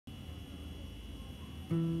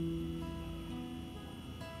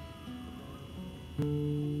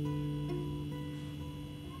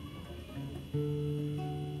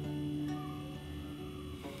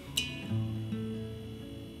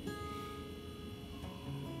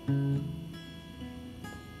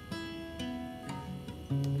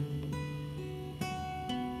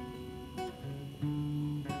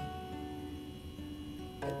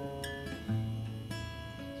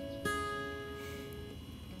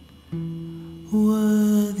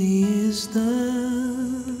Worthy is the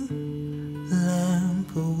Lamb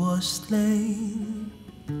who was slain.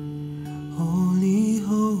 Holy,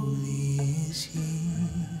 holy is He.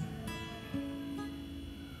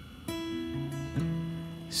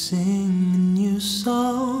 Sing a new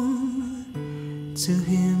song to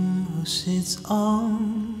Him who sits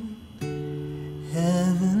on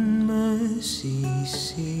heaven, mercy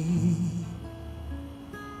seat.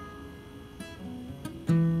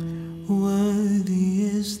 Worthy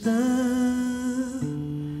is the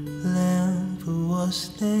Lamb who was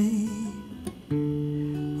slain.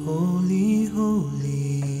 Holy,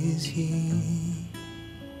 holy is He.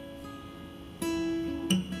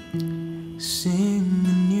 Sing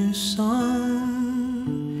a new song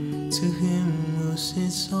to Him who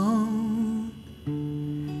sits on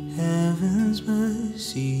heaven's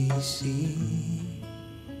mercy seat.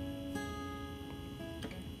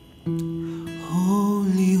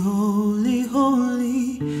 Holy, holy,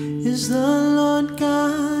 holy is the Lord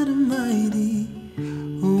God Almighty,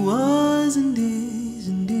 who was and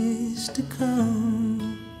is to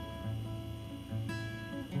come.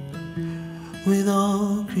 With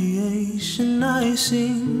all creation I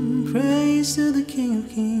sing praise to the King of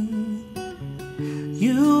Kings.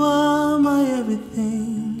 You are my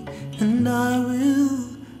everything, and I will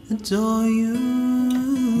adore you.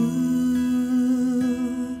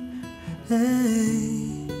 Hey,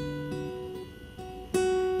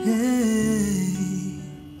 hey,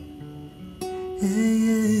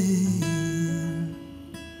 hey,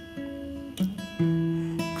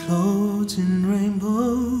 clothed in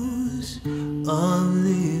rainbows of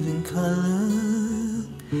living color,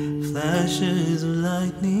 flashes of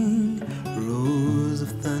lightning, roars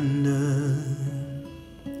of thunder.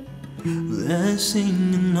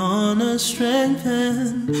 Blessing and honor, strength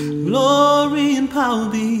and glory and power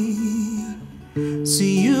be to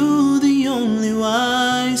you, the only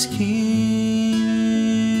wise King.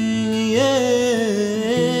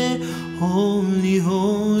 Yeah. Holy,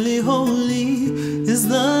 holy, holy is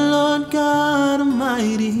the Lord God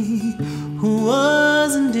Almighty, who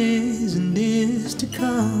was and is to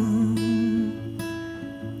come.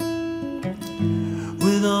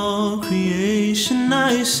 With all creation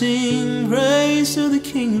I sing praise to the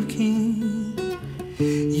King of Kings.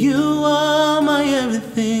 You are my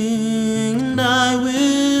everything, and I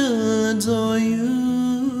will adore you.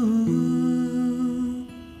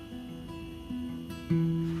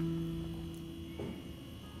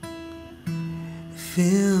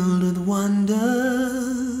 Filled with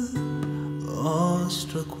wonder,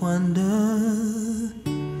 awestruck wonder,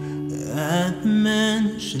 at the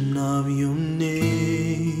mention of your name.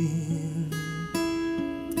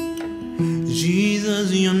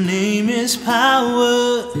 Jesus, your name is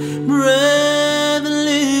power, breath and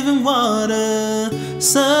living water,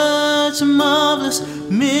 such a marvelous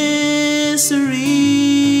mystery.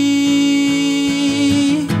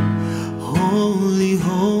 Holy,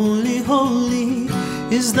 holy, holy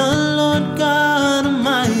is the Lord God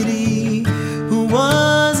Almighty, who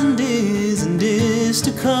was and is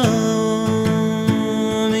to come.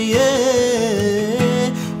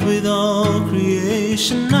 Yeah, with all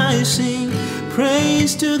creation I sing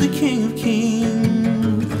praise to the King of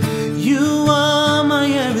Kings. You are my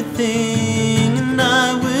everything, and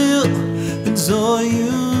I will adore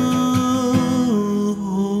you.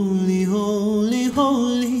 Holy, holy,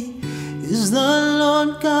 holy is the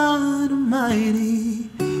Lord God Almighty,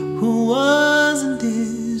 who was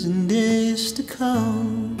and is to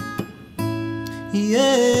come.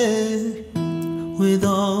 Yeah, with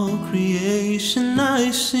all creation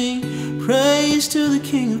I sing praise to the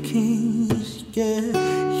King of Kings. Yeah,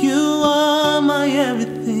 you are my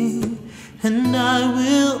everything, and I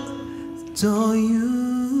will adore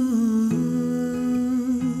you.